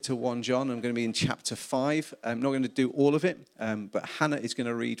to 1 John. I'm going to be in chapter 5. I'm not going to do all of it, but Hannah is going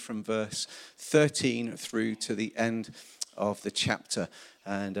to read from verse 13 through to the end of the chapter,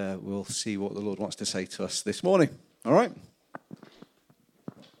 and we'll see what the Lord wants to say to us this morning. All right?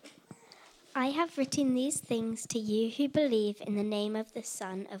 I have written these things to you who believe in the name of the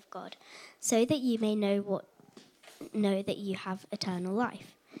Son of God, so that you may know that you have eternal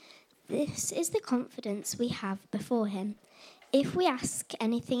life. This is the confidence we have before him. If we ask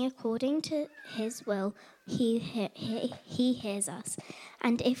anything according to his will, he hears us.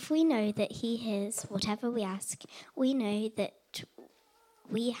 And if we know that he hears whatever we ask, we know that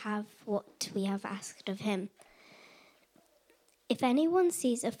we have what we have asked of him. If anyone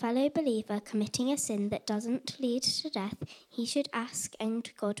sees a fellow believer committing a sin that doesn't lead to death, he should ask, and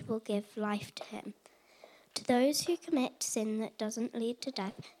God will give life to him. To those who commit sin that doesn't lead to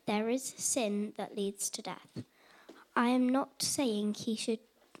death, there is sin that leads to death. I am not saying he should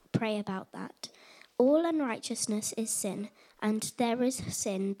pray about that. All unrighteousness is sin, and there is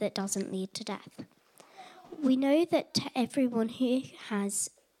sin that doesn't lead to death. We know that everyone who has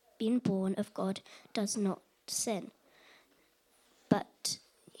been born of God does not sin. But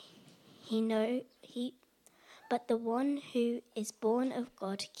the one who is born of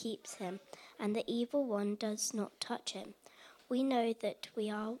God keeps him, and the evil one does not touch him. We know that we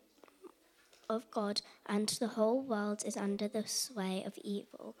are of God, and the whole world is under the sway of the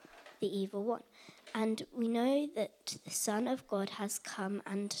evil one. And we know that the Son of God has come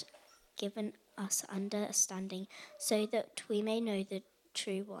and given us understanding, so that we may know the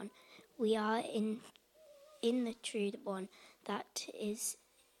true one. We are in the true one, that is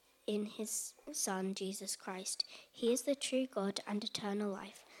in his Son, Jesus Christ. He is the true God and eternal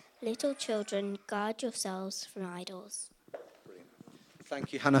life. Little children, guard yourselves from idols. Brilliant.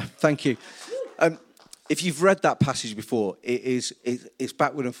 Thank you, Hannah. Thank you. If you've read that passage before, it's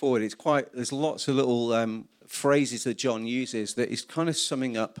backward and forward. There's lots of little phrases that John uses that is kind of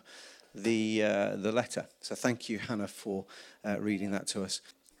summing up the letter. So thank you, Hannah, for reading that to us.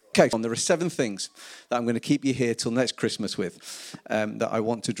 Okay, there are 7 things that I'm going to keep you here till next Christmas with, that I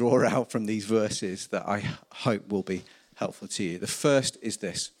want to draw out from these verses that I hope will be helpful to you. The first is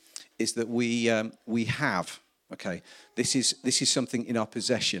this, is that we have, okay, this is something in our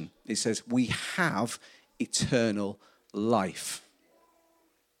possession. It says we have eternal life.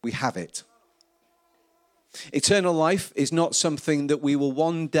 We have it. Eternal life is not something that we will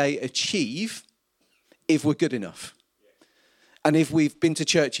one day achieve if we're good enough. And if we've been to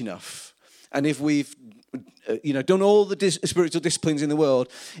church enough, and if we've done all the spiritual disciplines in the world,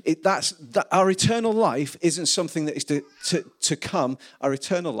 our eternal life isn't something that is to come. Our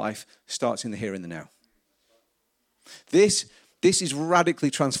eternal life starts in the here and the now. This is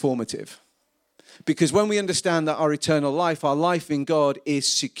radically transformative, because when we understand that our eternal life, our life in God,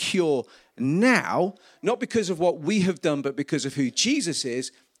 is secure now, not because of what we have done, but because of who Jesus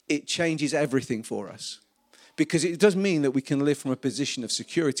is, it changes everything for us. Because it does mean that we can live from a position of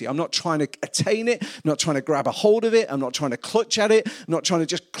security. I'm not trying to attain it. I'm not trying to grab a hold of it. I'm not trying to clutch at it. I'm not trying to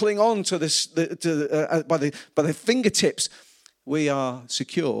just cling on to this by the fingertips. We are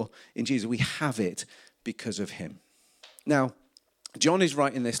secure in Jesus. We have it because of him. Now, John is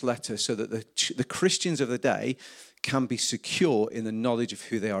writing this letter so that the Christians of the day can be secure in the knowledge of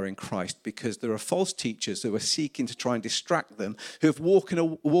who they are in Christ, because there are false teachers who are seeking to try and distract them, who have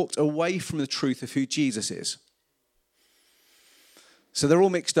walked away from the truth of who Jesus is. So they're all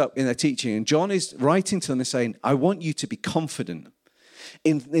mixed up in their teaching, and John is writing to them and saying, I want you to be confident.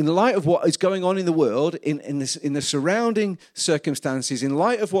 In light of what is going on in the world, in the surrounding circumstances, in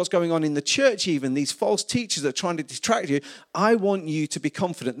light of what's going on in the church even, these false teachers that are trying to distract you, I want you to be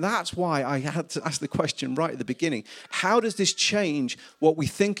confident. That's why I had to ask the question right at the beginning. How does this change what we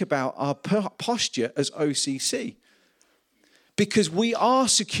think about our posture as OCC? Because we are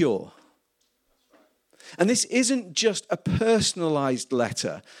secure. And this isn't just a personalized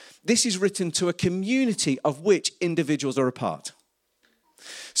letter. This is written to a community of which individuals are a part.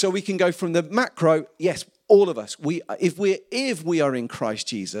 So we can go from the macro, yes, all of us. If we are in Christ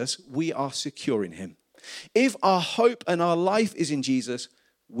Jesus, we are secure in him. If our hope and our life is in Jesus,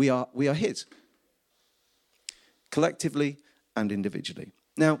 we are his. Collectively and individually.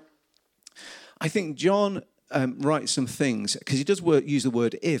 Now, I think John writes some things, because he does use the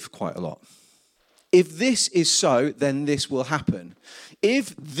word if quite a lot. If this is so, then this will happen.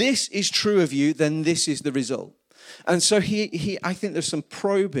 If this is true of you, then this is the result. And so I think there's some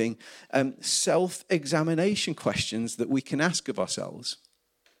probing self-examination questions that we can ask of ourselves.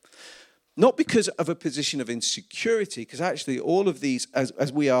 Not because of a position of insecurity, because actually all of these,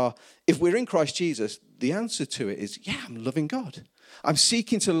 as we are, if we're in Christ Jesus, the answer to it is, yeah, I'm loving God. I'm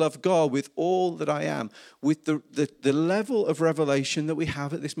seeking to love God with all that I am, with the level of revelation that we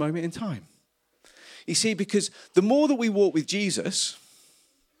have at this moment in time. You see, because the more that we walk with Jesus,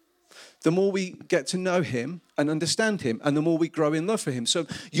 the more we get to know him and understand him, and the more we grow in love for him. So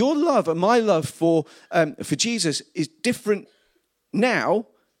your love and my love for Jesus is different now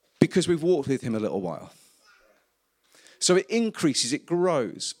because we've walked with him a little while. So it increases, it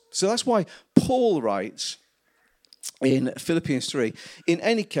grows. So that's why Paul writes in Philippians 3, in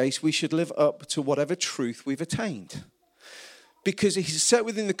any case, we should live up to whatever truth we've attained. Because he's set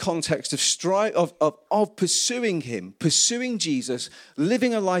within the context of pursuing him, pursuing Jesus,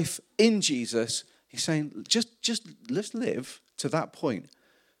 living a life in Jesus. He's saying, just let's live to that point.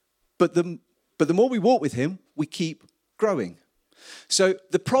 But the more we walk with him, we keep growing. So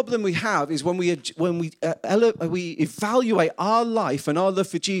the problem we have is when we evaluate our life and our love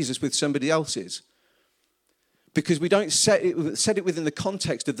for Jesus with somebody else's, because we don't set it within the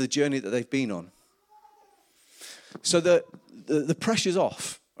context of the journey that they've been on. So the pressure's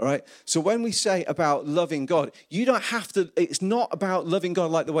off, all right? So when we say about loving God, you don't have to, it's not about loving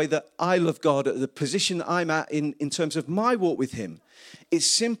God like the way that I love God at the position that I'm at in terms of my walk with him. It's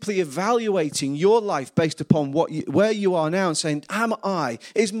simply evaluating your life based upon where you are now and saying,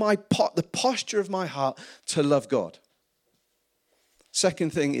 is the posture of my heart to love God?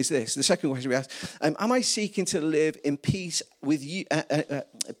 Second thing is this. The second question we ask: am I seeking to live in peace with you,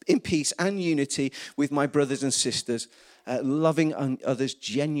 in peace and unity with my brothers and sisters, loving others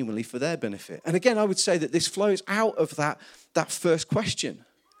genuinely for their benefit? And again, I would say that this flows out of that first question.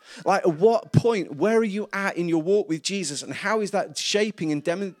 Like, at what point, where are you at in your walk with Jesus, and how is that shaping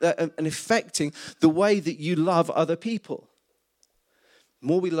and affecting the way that you love other people? The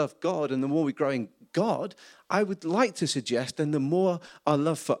more we love God and the more we grow in God, I would like to suggest, and the more our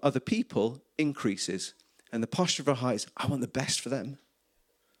love for other people increases, and the posture of our heart is, I want the best for them.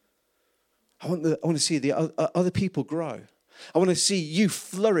 I want to see the other people grow. I want to see you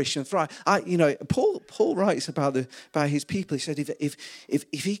flourish and thrive. Paul writes about his people. He said if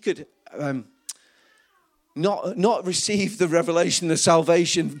he could not receive the revelation, the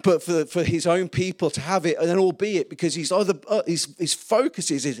salvation, but for his own people to have it, and then albeit because his focus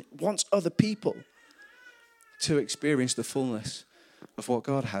is he wants other people to experience the fullness of what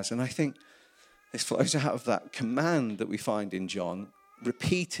God has. And I think this flows out of that command that we find in John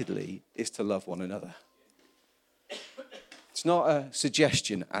repeatedly, is to love one another. It's not a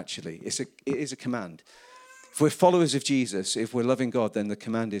suggestion, actually. It is a command. If we're followers of Jesus, if we're loving God, then the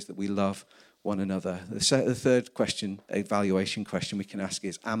command is that we love one another. The third question, evaluation question we can ask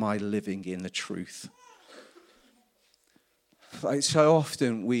is, am I living in the truth? Like, so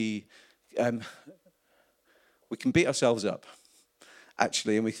often we can beat ourselves up,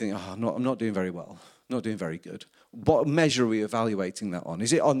 actually, and we think, I'm not doing very well, not doing very good. What measure are we evaluating that on?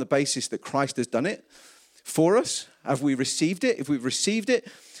 Is it on the basis that Christ has done it for us? Have we received it? If we've received it,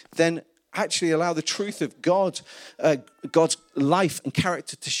 then actually allow the truth of God's life and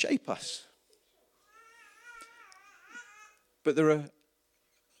character to shape us. But there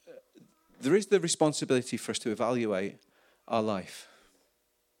is the responsibility for us to evaluate our life.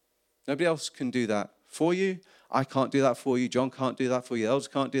 Nobody else can do that for you. I can't do that for you. John can't do that for you. Elders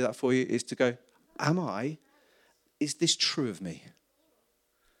can't do that for you. Is to go, is this true of me?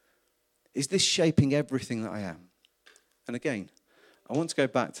 Is this shaping everything that I am? And again, I want to go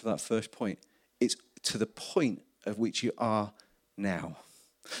back to that first point. It's to the point of which you are now.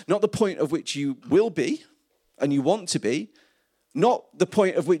 Not the point of which you will be and you want to be. Not the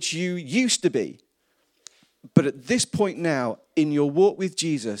point of which you used to be. But at this point now, in your walk with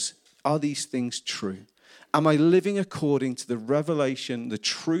Jesus, are these things true? Am I living according to the revelation, the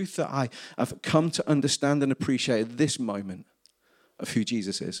truth that I have come to understand and appreciate at this moment of who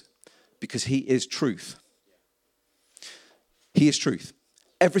Jesus is? Because he is truth. He is truth.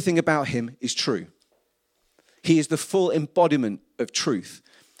 Everything about him is true. He is the full embodiment of truth.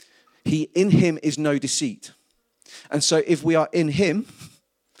 In him is no deceit. And so if we are in him,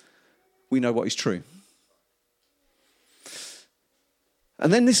 we know what is true.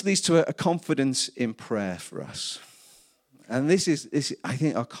 And then this leads to a confidence in prayer for us. And this is, I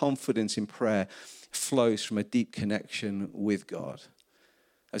think our confidence in prayer flows from a deep connection with God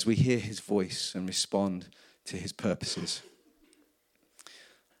as we hear his voice and respond to his purposes.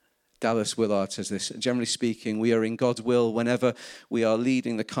 Dallas Willard says this: generally speaking, we are in God's will whenever we are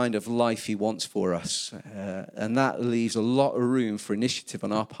leading the kind of life he wants for us. And that leaves a lot of room for initiative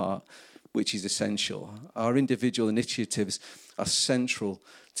on our part, which is essential. Our individual initiatives are central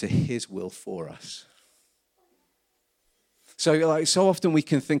to his will for us. So often we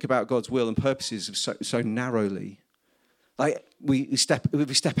can think about God's will and purposes so narrowly. Like we step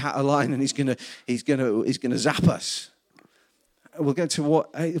out of line and he's gonna zap us. We'll get to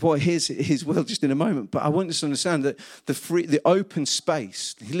what his will just in a moment. But I want us to understand that the open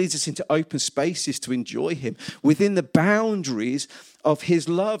space, he leads us into open spaces to enjoy him within the boundaries of his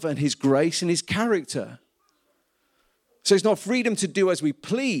love and his grace and his character. So it's not freedom to do as we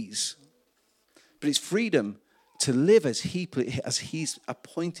please, but it's freedom to live as he's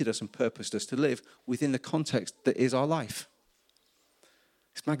appointed us and purposed us to live within the context that is our life.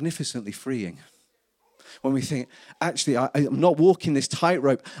 It's magnificently freeing. When we think, actually, I'm not walking this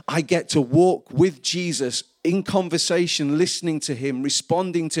tightrope. I get to walk with Jesus in conversation, listening to him,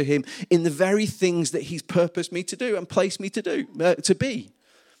 responding to him in the very things that he's purposed me to do and placed me to be.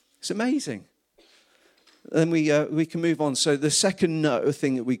 It's amazing. Then we can move on. So the second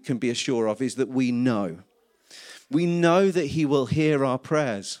thing that we can be assured of is that we know. We know that he will hear our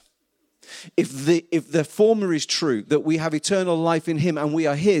prayers. If the former is true, that we have eternal life in him and we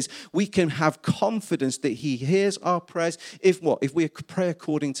are his, we can have confidence that he hears our prayers. If we pray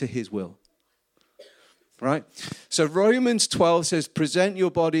according to his will. Right? So Romans 12 says, present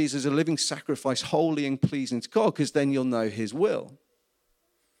your bodies as a living sacrifice, holy and pleasing to God, because then you'll know his will.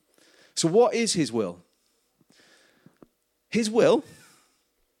 So what is his will? His will,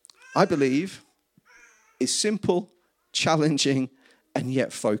 I believe, is simple, challenging, and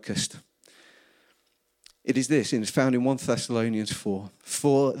yet focused. It is this, and it's found in 1 Thessalonians 4.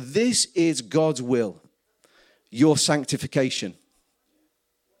 For this is God's will, your sanctification.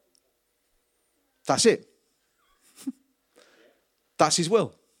 That's it. That's his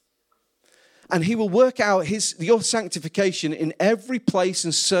will. And he will work out your sanctification in every place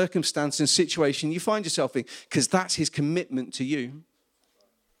and circumstance and situation you find yourself in, because that's his commitment to you.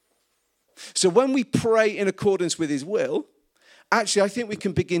 So when we pray in accordance with his will, actually, I think we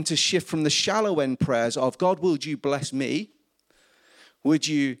can begin to shift from the shallow end prayers of, God, would you bless me? Would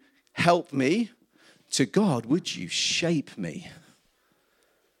you help me? To God, would you shape me?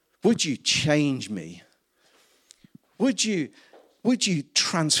 Would you change me? Would you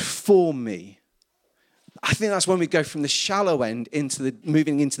transform me? I think that's when we go from the shallow end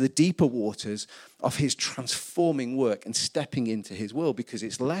moving into the deeper waters of his transforming work and stepping into his will, because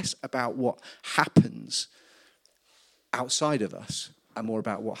it's less about what happens outside of us and more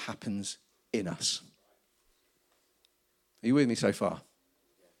about what happens in us. Are you with me so far?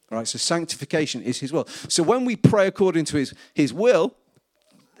 All right, so sanctification is his will. So when we pray according to his will,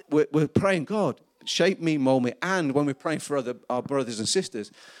 we're praying, God, shape me, mold me. And when we're praying for our brothers and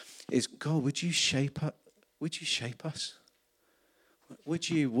sisters, is, God, would you shape us? Would you shape us? Would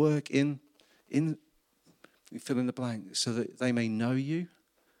you work in fill in the blank, so that they may know you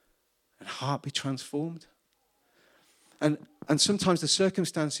and heart be transformed? And sometimes the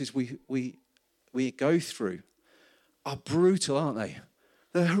circumstances we go through are brutal, aren't they?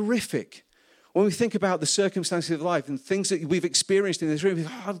 They're horrific. When we think about the circumstances of life and things that we've experienced in this room,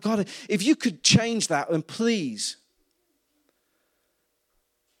 oh God, if you could change that, then please.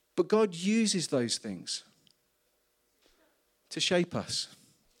 But God uses those things to shape us.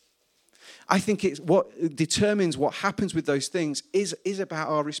 I think it's what determines what happens with those things is about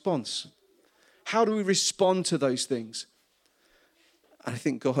our response. How do we respond to those things? And I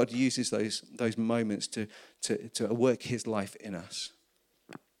think God uses those moments to work his life in us.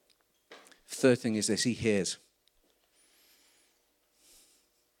 Third thing is this, he hears.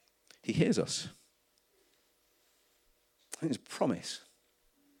 He hears us. I think it's a promise.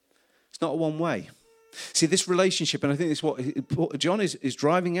 It's not a one way. See, this relationship, and I think this is what John is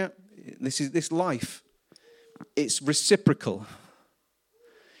driving at, this life, it's reciprocal.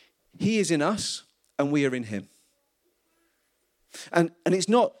 He is in us and we are in him. And it's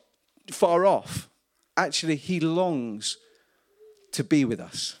not far off. Actually, he longs to be with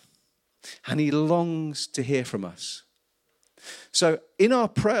us. And he longs to hear from us. So in our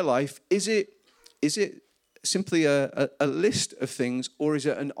prayer life, is it simply a list of things, or is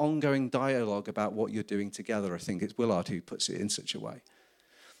it an ongoing dialogue about what you're doing together? I think it's Willard who puts it in such a way.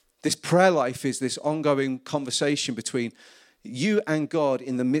 This prayer life is this ongoing conversation between you and God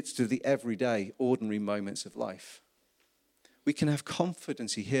in the midst of the everyday, ordinary moments of life. We can have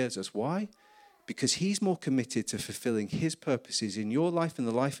confidence he hears us. Why? Because he's more committed to fulfilling his purposes in your life and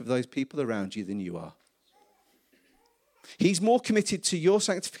the life of those people around you than you are. He's more committed to your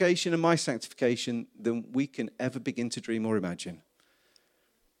sanctification and my sanctification than we can ever begin to dream or imagine.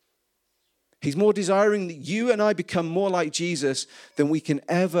 He's more desiring that you and I become more like Jesus than we can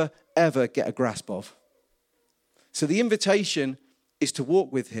ever get a grasp of. So the invitation is to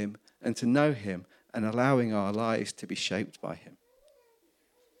walk with him and to know him and allowing our lives to be shaped by him.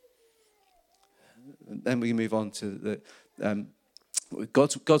 Then we move on to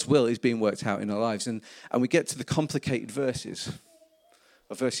God's will is being worked out in our lives. And we get to the complicated verses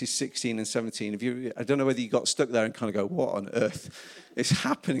of verses 16 and 17. I don't know whether you got stuck there and kind of go, what on earth is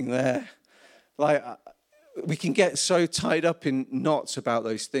happening there? Like, we can get so tied up in knots about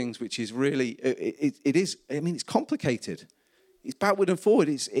those things, which is really, it is, I mean, it's complicated. It's backward and forward.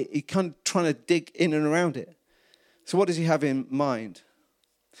 It's kind of trying to dig in and around it. So what does he have in mind?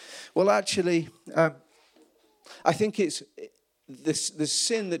 Well, actually, I think it's the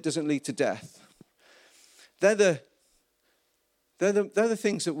sin that doesn't lead to death. They're the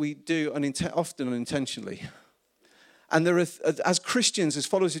things that we do often unintentionally. And there are, as Christians, as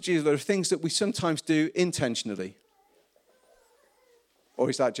followers of Jesus, there are things that we sometimes do intentionally. Or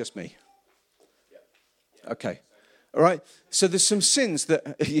is that just me? Okay. All right. So there's some sins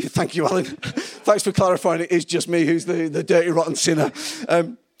that, thank you, Alan. Thanks for clarifying. It is just me who's the dirty, rotten sinner.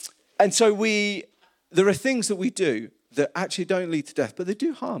 And so there are things that we do that actually don't lead to death, but they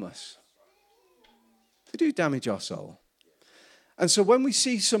do harm us. They do damage our soul. And so when we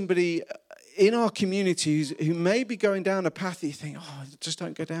see somebody in our communities who may be going down a path that you think, oh, just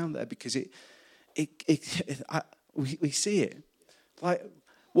don't go down there, because we see it. Like,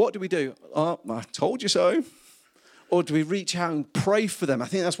 what do we do? Oh, I told you so. Or do we reach out and pray for them? I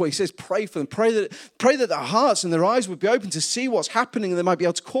think that's what he says, pray for them. Pray that their hearts and their eyes would be open to see what's happening, and they might be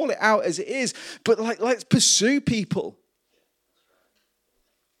able to call it out as it is. But let's pursue people.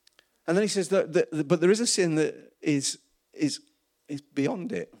 And then he says but there is a sin that is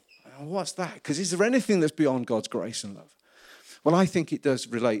beyond it. What's that? Because is there anything that's beyond God's grace and love? Well, I think it does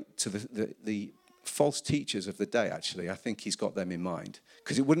relate to the false teachers of the day, actually. I think he's got them in mind,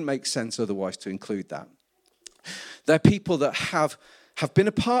 because it wouldn't make sense otherwise to include that. They're people that have been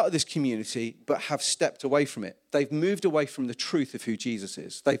a part of this community but have stepped away from it. They've moved away from the truth of who Jesus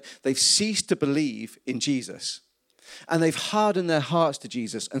is. They've ceased to believe in Jesus. And they've hardened their hearts to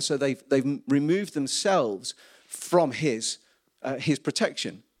Jesus. And so they've removed themselves from his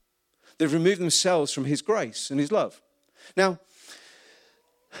protection. They've removed themselves from his grace and his love. Now,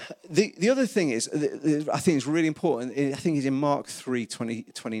 the other thing is, I think it's really important, I think it's in Mark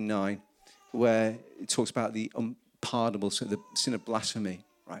 3:29, where it talks about the unpardonable sin, the sin of blasphemy.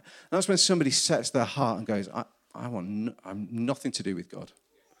 Right? And that's when somebody sets their heart and goes, I'm nothing to do with God.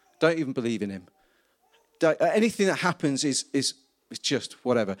 Don't even believe in him. Anything that happens is just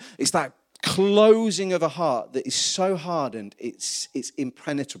whatever. It's that closing of a heart that is so hardened, it's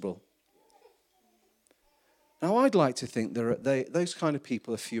impenetrable. Now, I'd like to think those kind of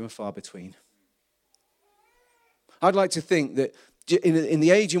people are few and far between. I'd like to think that in the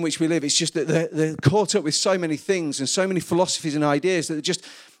age in which we live, it's just that they're caught up with so many things and so many philosophies and ideas that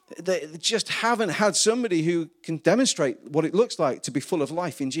they just haven't had somebody who can demonstrate what it looks like to be full of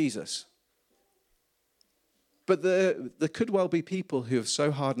life in Jesus. But there could well be people who have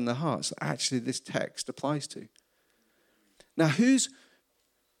so hardened their hearts that actually this text applies to. Now, whose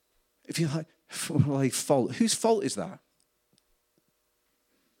fault is that?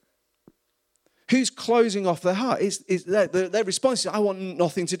 Who's closing off their heart? Their response is, I want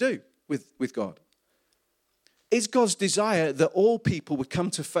nothing to do with God. Is God's desire that all people would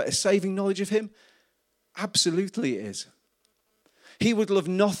come to a saving knowledge of him? Absolutely it is. He would love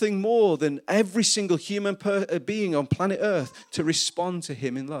nothing more than every single human being on planet Earth to respond to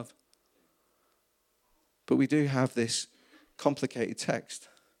him in love. But we do have this complicated text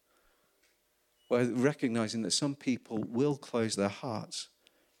where recognizing that some people will close their hearts.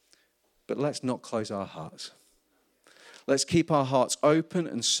 But let's not close our hearts. Let's keep our hearts open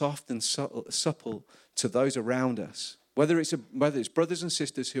and soft and supple to those around us, whether it's brothers and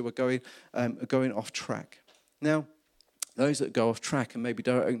sisters who are going off track. Now, those that go off track and maybe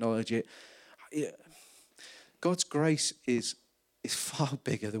don't acknowledge it, God's grace is far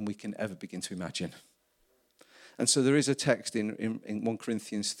bigger than we can ever begin to imagine. And so there is a text in 1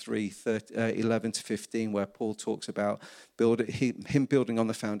 Corinthians 3:11 to 15 where Paul talks about him building on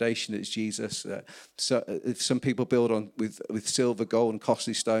the foundation that is Jesus. Some people build on with silver, gold, and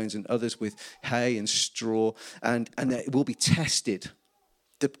costly stones, and others with hay and straw, and it will be tested.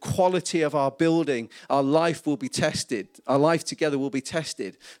 The quality of our building, our life will be tested. Our life together will be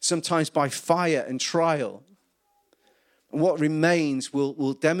tested, sometimes by fire and trial. And what remains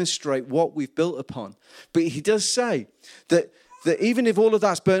will demonstrate what we've built upon. But he does say that even if all of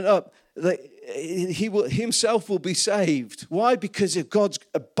that's burnt up, that he himself will be saved. Why? Because of God's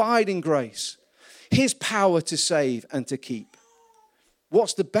abiding grace, his power to save and to keep.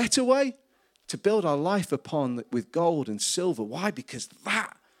 What's the better way? To build our life upon with gold and silver. Why? Because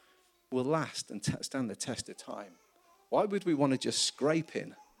that will last and stand the test of time. Why would we want to just scrape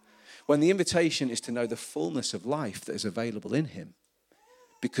in When the invitation is to know the fullness of life that is available in him.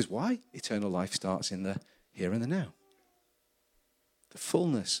 Because why? Eternal life starts in the here and the now. The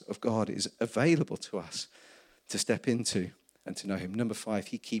fullness of God is available to us to step into and to know him. Number 5,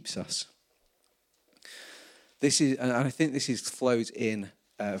 he keeps us. This is, and I think this flows in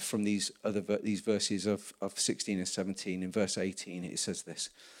from these verses of 16 and 17. In verse 18, it says this.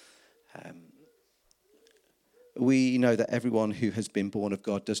 We know that everyone who has been born of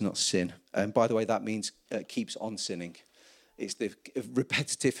God does not sin. And by the way, that means keeps on sinning. It's the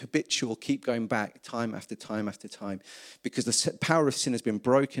repetitive, habitual, keep going back time after time after time. Because the power of sin has been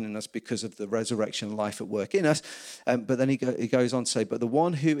broken in us because of the resurrection life at work in us. But then he goes on to say, but the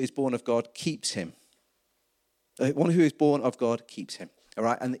one who is born of God keeps him. The one who is born of God keeps him. All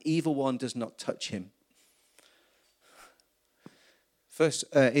right? And the evil one does not touch him. First,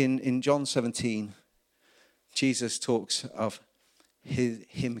 in John 17, Jesus talks of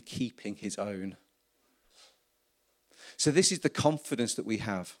him keeping his own. So this is the confidence that we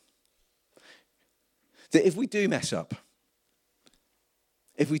have. That if we do mess up,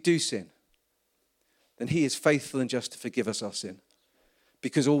 if we do sin, then he is faithful and just to forgive us our sin.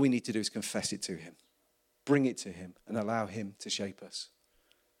 Because all we need to do is confess it to him. Bring it to him and allow him to shape us.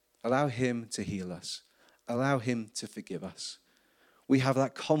 Allow him to heal us. Allow him to forgive us. We have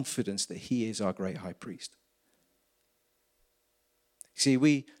that confidence that he is our great high priest. See,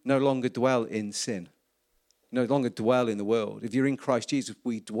 we no longer dwell in sin. No longer dwell in the world. If you're in Christ Jesus,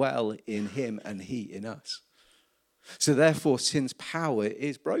 we dwell in him and he in us. So therefore, sin's power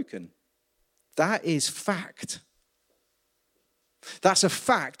is broken. That is fact. That's a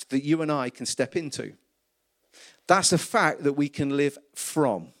fact that you and I can step into. That's a fact that we can live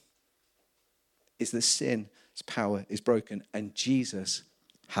from. Is that sin's power is broken and Jesus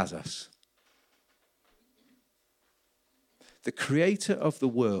has us. The creator of the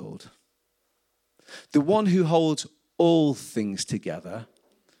world, the one who holds all things together,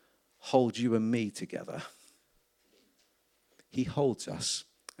 holds you and me together. He holds us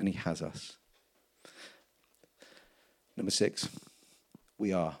and he has us. Number 6,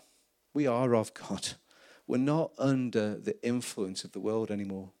 we are. We are of God. We're not under the influence of the world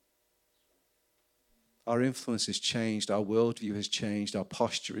anymore. Our influence has changed. Our worldview has changed. Our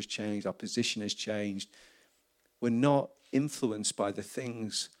posture has changed. Our position has changed. We're not influenced by the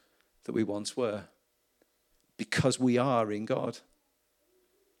things that we once were because we are in God.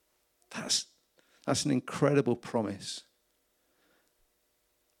 That's an incredible promise.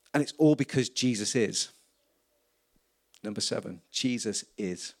 And it's all because Jesus is. Number 7, Jesus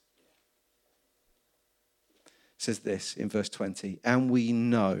is. It says this in verse 20, and we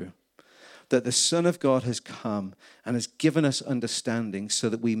know that the Son of God has come and has given us understanding so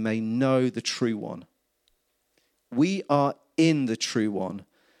that we may know the true one. We are in the true one.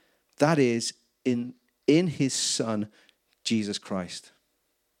 That is, in his Son, Jesus Christ.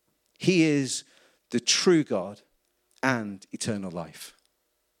 He is the true God and eternal life.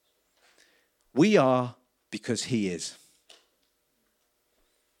 We are because he is.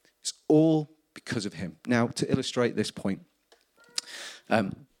 It's all because of him. Now, to illustrate this point,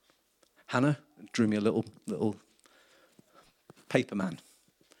 Hannah drew me a little paper man.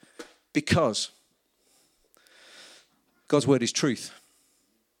 Because God's word is truth.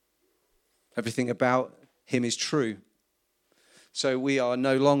 Everything about him is true. So we are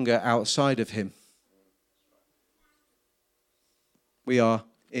no longer outside of him. We are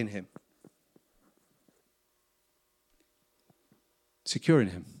in him. Secure in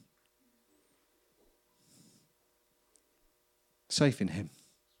him. Safe in him.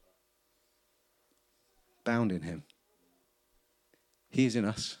 Bound in him. He is in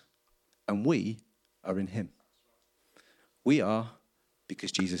us, and we are in him. We are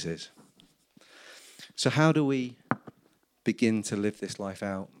because Jesus is. So how do we begin to live this life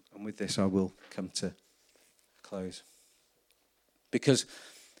out? And with this, I will come to a close. Because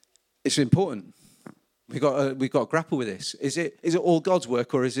it's important. We've got to grapple with this. Is it all God's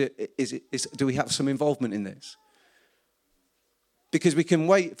work, or do we have some involvement in this? Because we can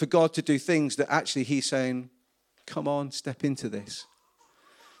wait for God to do things that actually he's saying, come on, step into this.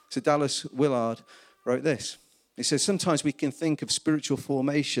 So Dallas Willard wrote this. He says, sometimes we can think of spiritual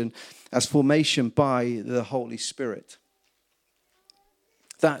formation as formation by the Holy Spirit.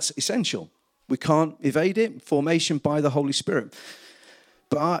 That's essential. We can't evade it. Formation by the Holy Spirit.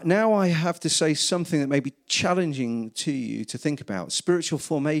 But now I have to say something that may be challenging to you to think about. Spiritual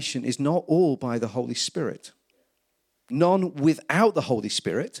formation is not all by the Holy Spirit. None without the Holy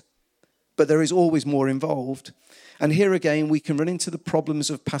Spirit, but there is always more involved. And here again, we can run into the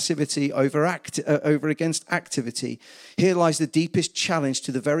problems of passivity over against activity. Here lies the deepest challenge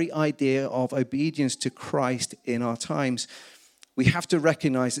to the very idea of obedience to Christ in our times. We have to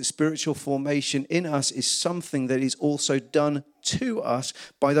recognize that spiritual formation in us is something that is also done to us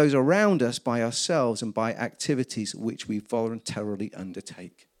by those around us, by ourselves, and by activities which we voluntarily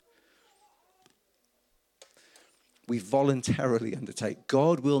undertake. We voluntarily undertake.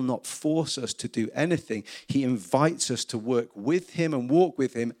 God will not force us to do anything. He invites us to work with him and walk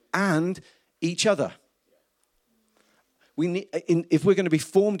with him and each other. If we're going to be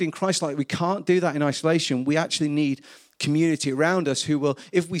formed in Christ, like we can't do that in isolation. We actually need community around us who will,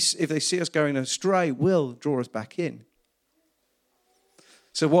 if they see us going astray, will draw us back in.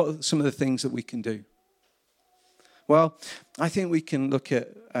 So what are some of the things that we can do? Well, I think we can look at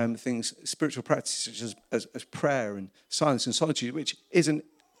things, spiritual practices such as prayer and silence and solitude, which isn't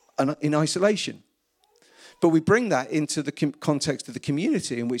in isolation. But we bring that into the context of the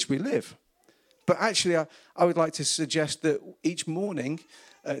community in which we live. But actually, I would like to suggest that each morning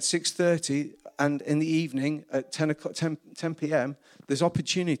at 6:30 and in the evening at 10 p.m., there's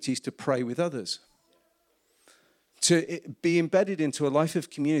opportunities to pray with others. To be embedded into a life of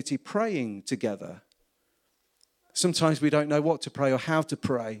community, praying together. Sometimes we don't know what to pray or how to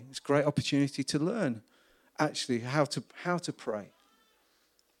pray. It's a great opportunity to learn, actually, how to pray.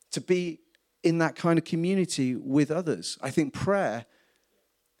 To be in that kind of community with others. I think prayer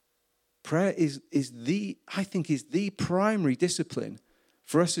is the primary discipline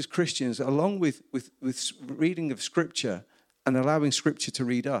for us as Christians, along with reading of Scripture and allowing Scripture to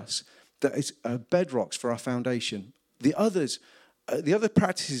read us, that is bedrocks for our foundation. The other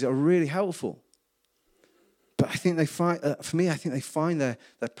practices are really helpful. But I think they find, they find their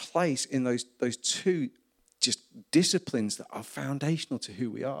place in those two just disciplines that are foundational to who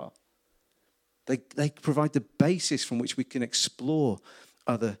we are. They provide the basis from which we can explore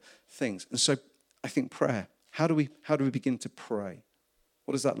other things. And so I think prayer, how do we begin to pray?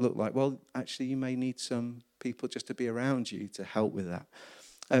 What does that look like? Well, actually, you may need some people just to be around you to help with that.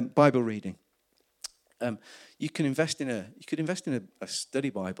 Bible reading. You could invest in a study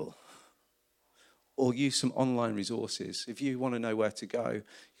Bible. Or use some online resources. If you want to know where to go,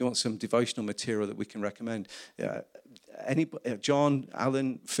 you want some devotional material that we can recommend. John,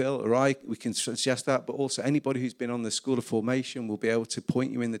 Alan, Phil, or I, we can suggest that, but also anybody who's been on the School of Formation will be able to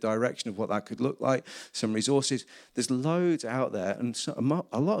point you in the direction of what that could look like, some resources. There's loads out there, and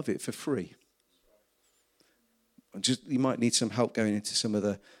a lot of it for free. You might need some help going into some of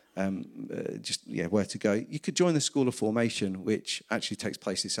the where to go. You could join the School of Formation, which actually takes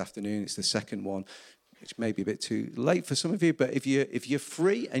place this afternoon. It's the second one, which may be a bit too late for some of you, but if you're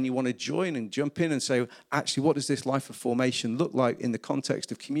free and you want to join and jump in and say, actually, what does this life of formation look like in the context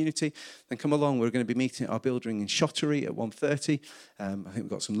of community, then come along. We're going to be meeting at our building in Shottery at 1:30. I think we've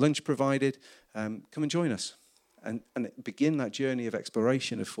got some lunch provided. Come and join us and begin that journey of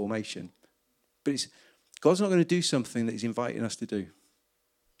exploration of formation. But God's not going to do something that he's inviting us to do.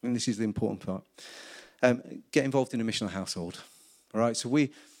 And this is the important part. Get involved in a missional household. All right, so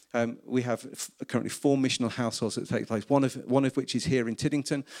we have currently 4 missional households that take place. One of which is here in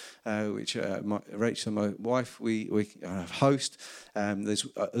Tiddington, which Rachel and my wife we host. There's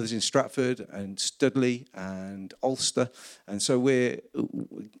others in Stratford and Studley and Ulster, and so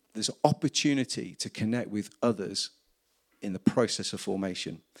there's opportunity to connect with others in the process of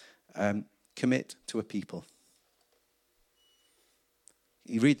formation. Commit to a people.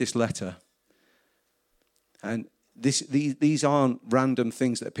 You read this letter, and these aren't random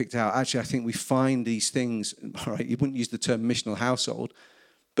things that are picked out. Actually, I think we find these things, all right, you wouldn't use the term missional household,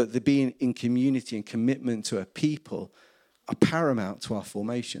 but the being in community and commitment to a people are paramount to our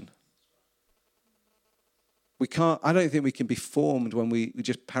formation. I don't think we can be formed when we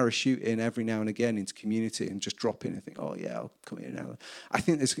just parachute in every now and again into community and just drop in and think, oh yeah, I'll come here now. I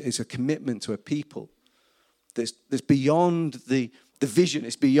think it's a commitment to a people that's beyond the vision,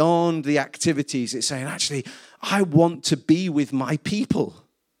 it's beyond the activities. It's saying, actually, I want to be with my people.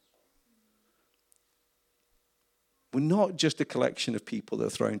 We're not just a collection of people that are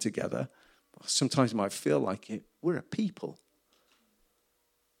thrown together. Sometimes it might feel like it. We're a people.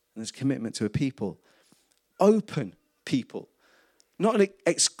 And there's commitment to a people. Open people. Not an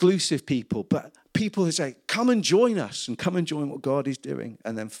exclusive people, but people who say, come and join us and come and join what God is doing.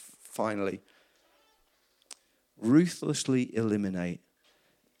 And then finally, ruthlessly eliminate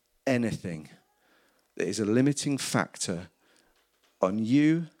anything that is a limiting factor on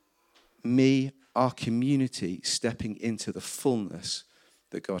you, me, our community stepping into the fullness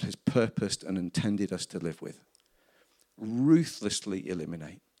that God has purposed and intended us to live with. Ruthlessly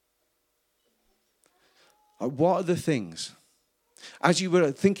eliminate. Like, what are the things, as you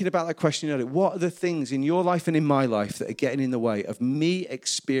were thinking about that question earlier, what are the things in your life and in my life that are getting in the way of me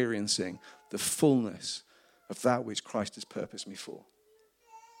experiencing the fullness of that which Christ has purposed me for?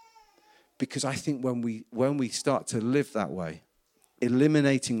 Because I think when we start to live that way,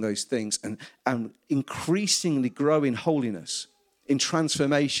 eliminating those things and increasingly grow in holiness, in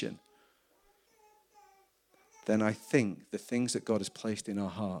transformation, then I think the things that God has placed in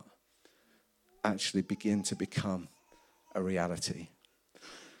our heart actually begin to become a reality.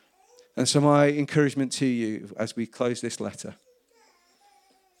 And so my encouragement to you as we close this letter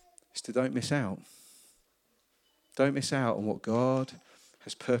is to don't miss out. Don't miss out on what God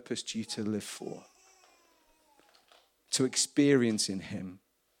has purposed you to live for, to experience in him,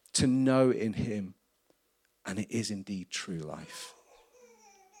 to know in him. And it is indeed true life.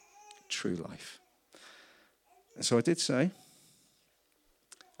 True life. And so I did say,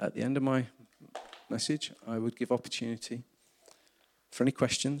 at the end of my message, I would give opportunity for any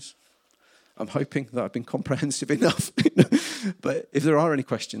questions. I'm hoping that I've been comprehensive enough. But if there are any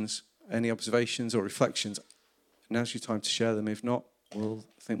questions, any observations or reflections, now's your time to share them. If not, we'll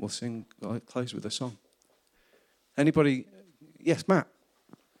close with a song. Anybody? Yes, Matt.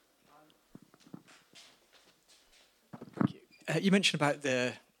 Thank you. You mentioned about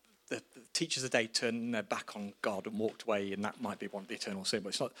the teachers of the day turned their back on God and walked away, and that might be one of the eternal sin. But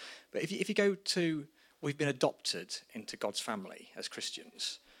it's not. But if you go to, we've been adopted into God's family as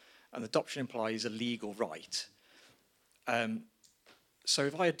Christians, and adoption implies a legal right. So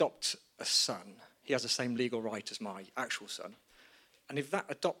if I adopt a son, he has the same legal right as my actual son. And if that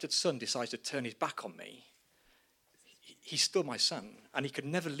adopted son decides to turn his back on me, he's still my son, and he could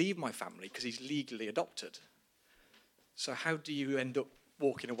never leave my family because he's legally adopted. So how do you end up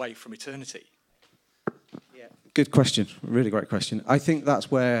walking away from eternity? Yeah. Good question. Really great question. I think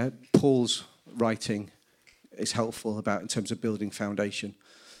that's where Paul's writing is helpful about in terms of building foundation.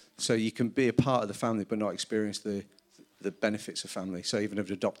 So you can be a part of the family but not experience the benefits of family. So even if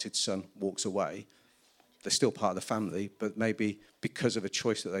an adopted son walks away, they're still part of the family, but maybe because of a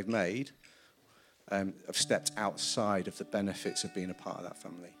choice that they've made, have stepped outside of the benefits of being a part of that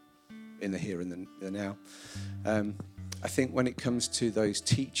family in the here and the now. I think when it comes to those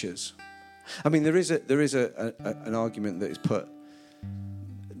teachers, I mean, there is an argument that is put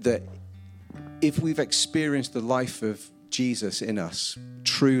that if we've experienced the life of Jesus in us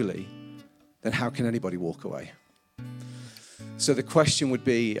truly, then how can anybody walk away? So the question would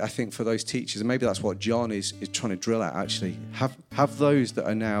be, I think, for those teachers, and maybe that's what John is trying to drill at actually, have those that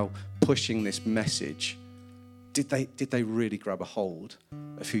are now pushing this message, did they really grab a hold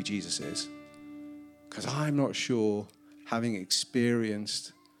of who Jesus is? Because I'm not sure, having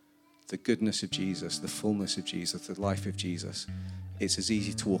experienced the goodness of Jesus, the fullness of Jesus, the life of Jesus, it's as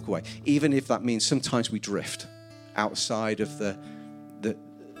easy to walk away. Even if that means sometimes we drift outside of the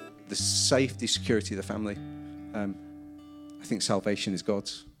safety, security of the family. I think salvation is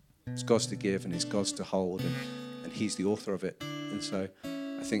God's. It's God's to give and it's God's to hold, and he's the author of it. And so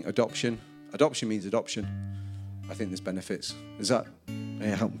I think adoption means adoption. I think there's benefits. Does that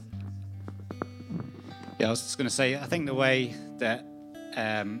help? Yeah, I was just going to say, I think the way that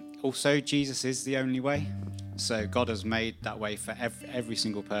also Jesus is the only way. So God has made that way for every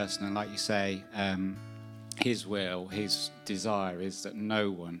single person. And like you say, his will, his desire is that no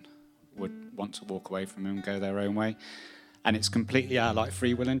one would want to walk away from him and go their own way. And it's completely our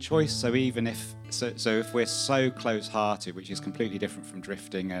free will and choice. So even if if we're so close-hearted, which is completely different from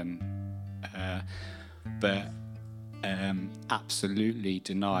drifting, and absolutely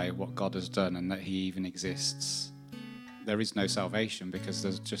deny what God has done and that he even exists, there is no salvation, because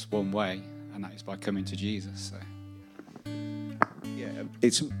there's just one way, and that is by coming to Jesus. So yeah,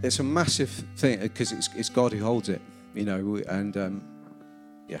 it's a massive thing because it's God who holds it, and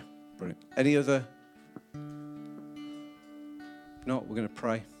yeah, brilliant. Any other? If not, we're going to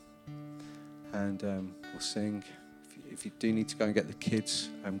pray, and we'll sing. If you do need to go and get the kids,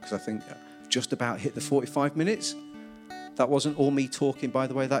 because I think I've just about hit the 45 minutes. That wasn't all me talking, by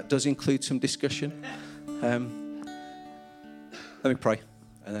the way. That does include some discussion. Let me pray,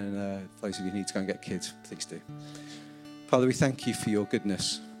 and then for those of you who need to go and get kids, please do. Father, we thank you for your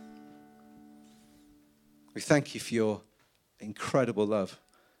goodness. We thank you for your incredible love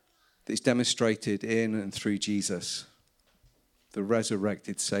that is demonstrated in and through Jesus, the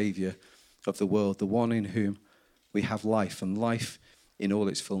resurrected Saviour of the world, the one in whom we have life, and life in all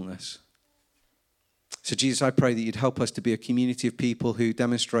its fullness. So Jesus, I pray that you'd help us to be a community of people who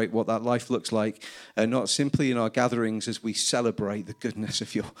demonstrate what that life looks like, and not simply in our gatherings as we celebrate the goodness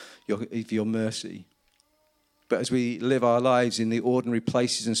of your mercy, but as we live our lives in the ordinary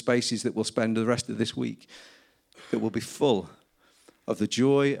places and spaces that we'll spend the rest of this week. it will be full of the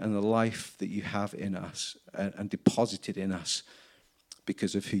joy and the life that you have in us and deposited in us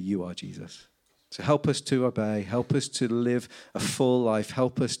because of who you are, Jesus. So help us to obey, help us to live a full life,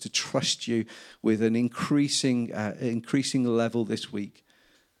 help us to trust you with an increasing level this week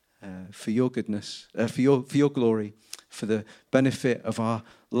for your goodness, for your glory, for the benefit of our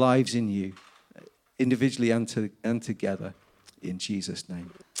lives in you, individually and together, in Jesus'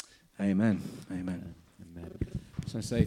 name. Amen. Amen. Amen. So I say